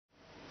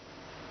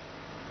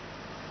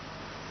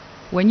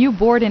When you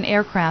board an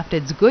aircraft,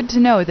 it's good to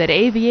know that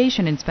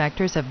aviation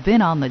inspectors have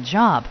been on the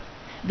job.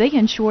 They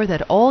ensure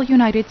that all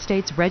United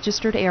States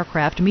registered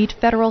aircraft meet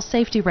federal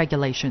safety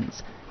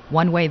regulations.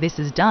 One way this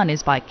is done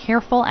is by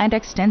careful and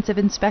extensive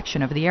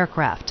inspection of the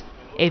aircraft.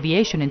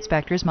 Aviation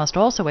inspectors must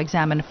also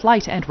examine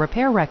flight and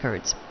repair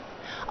records.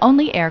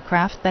 Only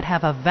aircraft that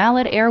have a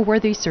valid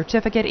airworthy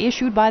certificate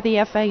issued by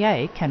the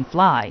FAA can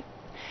fly.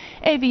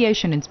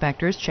 Aviation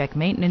inspectors check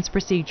maintenance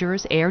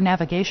procedures, air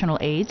navigational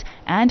aids,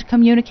 and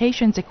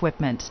communications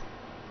equipment.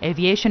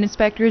 Aviation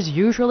inspectors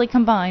usually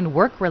combine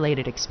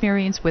work-related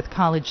experience with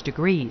college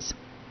degrees.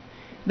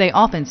 They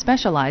often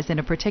specialize in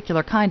a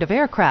particular kind of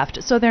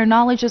aircraft, so their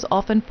knowledge is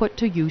often put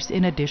to use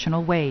in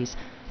additional ways,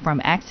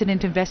 from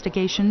accident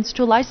investigations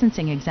to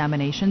licensing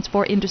examinations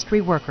for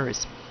industry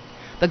workers.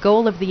 The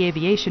goal of the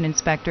aviation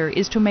inspector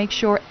is to make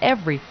sure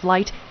every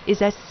flight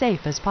is as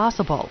safe as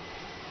possible.